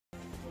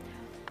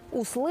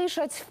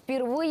Услышать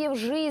впервые в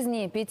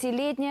жизни.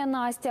 Пятилетняя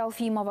Настя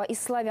Алфимова из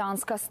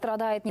Славянска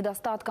страдает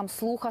недостатком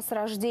слуха с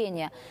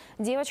рождения.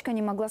 Девочка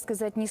не могла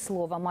сказать ни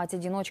слова.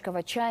 Мать-одиночка в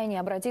отчаянии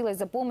обратилась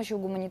за помощью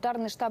в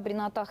Гуманитарный штаб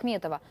Рината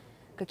Ахметова.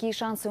 Какие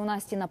шансы у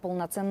Насти на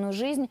полноценную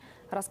жизнь,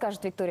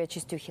 расскажет Виктория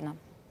Чистюхина.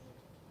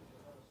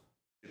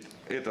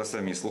 Это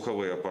сами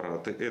слуховые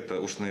аппараты,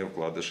 это ушные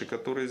вкладыши,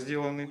 которые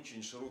сделаны.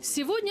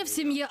 Сегодня в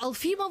семье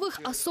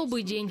Алфимовых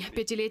особый день.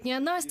 Пятилетняя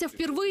Настя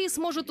впервые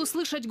сможет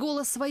услышать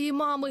голос своей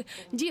мамы.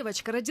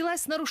 Девочка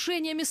родилась с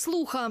нарушениями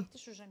слуха.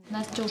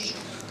 Настюш,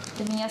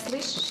 ты меня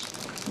слышишь?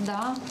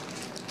 Да.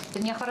 Ты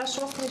меня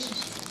хорошо слышишь?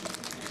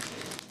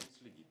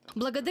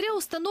 Благодаря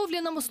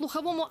установленному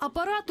слуховому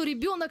аппарату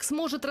ребенок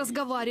сможет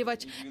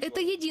разговаривать.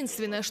 Это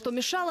единственное, что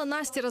мешало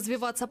Насте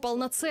развиваться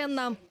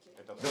полноценно.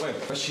 Давай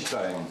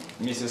посчитаем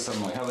вместе со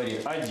мной.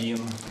 Говори: 1.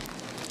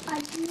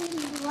 1,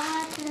 2,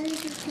 3,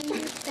 4,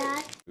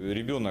 5.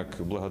 Ребенок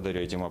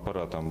благодаря этим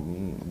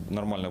аппаратам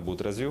нормально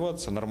будет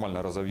развиваться,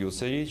 нормально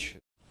разовьется речь.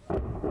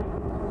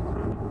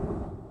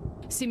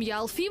 Семья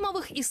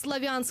Алфимовых из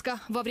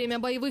Славянска во время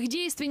боевых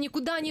действий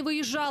никуда не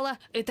выезжала.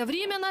 Это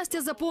время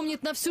Настя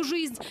запомнит на всю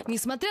жизнь.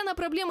 Несмотря на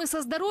проблемы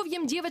со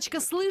здоровьем, девочка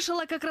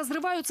слышала, как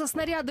разрываются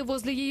снаряды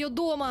возле ее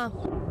дома.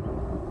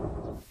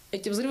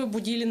 Эти взрывы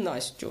будили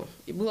Настю.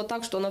 И было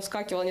так, что она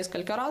вскакивала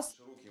несколько раз.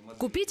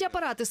 Купить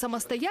аппараты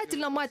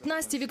самостоятельно мать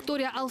Насти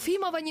Виктория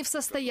Алфимова не в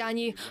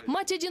состоянии.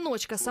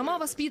 Мать-одиночка сама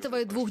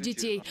воспитывает 2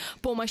 детей.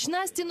 Помощь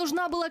Насте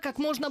нужна была как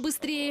можно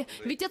быстрее,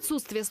 ведь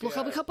отсутствие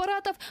слуховых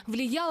аппаратов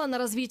влияло на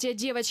развитие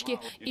девочки.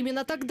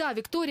 Именно тогда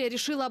Виктория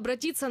решила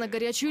обратиться на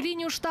горячую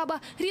линию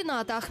штаба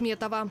Рината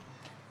Ахметова.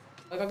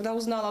 Когда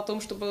узнала о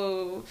том,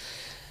 что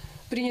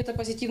принято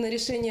позитивное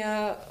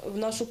решение в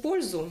нашу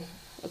пользу,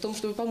 о том,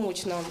 чтобы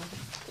помочь нам,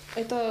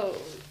 это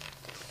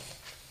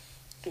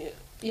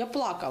я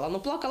плакала, но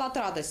плакала от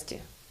радости.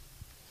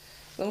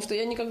 Потому что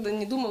я никогда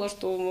не думала,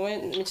 что моя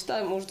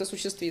мечта может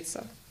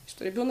осуществиться,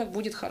 что ребенок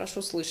будет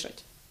хорошо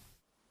слышать.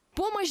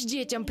 Помощь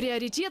детям –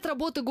 приоритет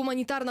работы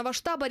гуманитарного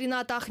штаба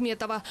Рината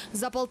Ахметова.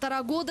 За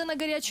 1,5 года на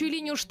горячую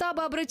линию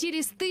штаба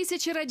обратились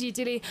тысячи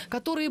родителей,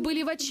 которые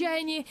были в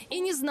отчаянии и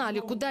не знали,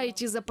 куда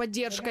идти за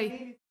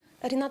поддержкой.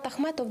 Рінат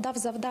Ахметов дав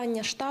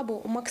завдання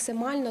штабу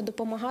максимально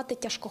допомагати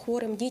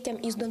тяжкохворим дітям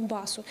із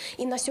Донбасу.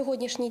 І на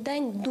сьогоднішній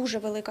день дуже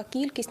велика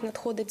кількість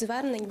надходить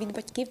звернень від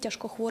батьків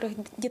тяжкохворих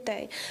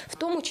дітей. В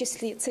тому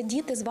числі це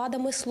діти з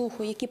вадами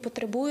слуху, які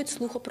потребують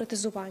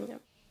слухопротезування.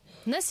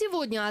 На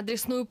сегодня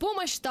адресную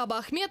помощь штаба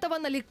Ахметова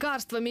на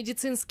лекарства,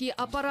 медицинские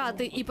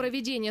аппараты и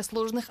проведение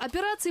сложных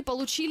операций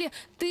получили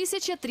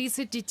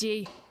 1030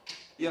 детей.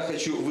 Я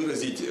хочу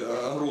выразить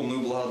огромную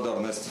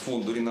благодарность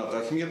фонду Рината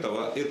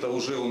Ахметова. Это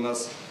уже у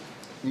нас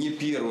не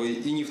первый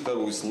и не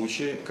второй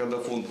случай, когда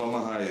фонд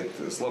помогает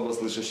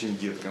слабослышащим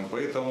деткам.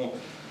 Поэтому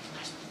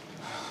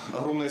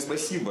огромное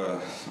спасибо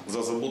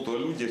за заботу о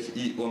людях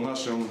и о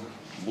нашем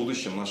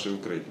будущем нашей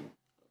Украины.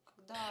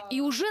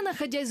 И уже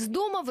находясь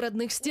дома в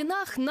родных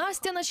стенах,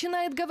 Настя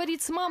начинает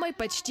говорить с мамой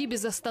почти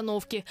без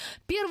остановки.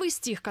 Первый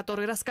стих,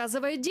 который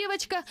рассказывает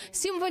девочка,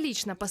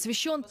 символично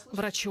посвящен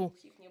врачу.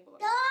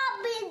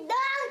 Добрый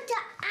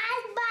доктор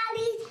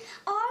Альбарис,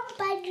 он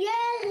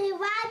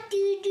поделывает,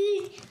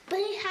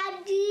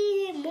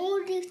 приходили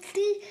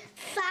мудрецы,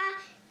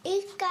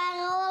 из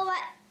корова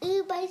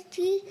и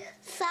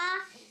бойца.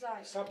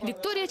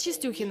 Виктория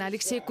Чистюхина,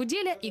 Алексей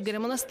Куделя, Игорь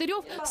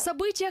Монастырев.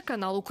 События,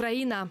 канал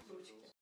Украина.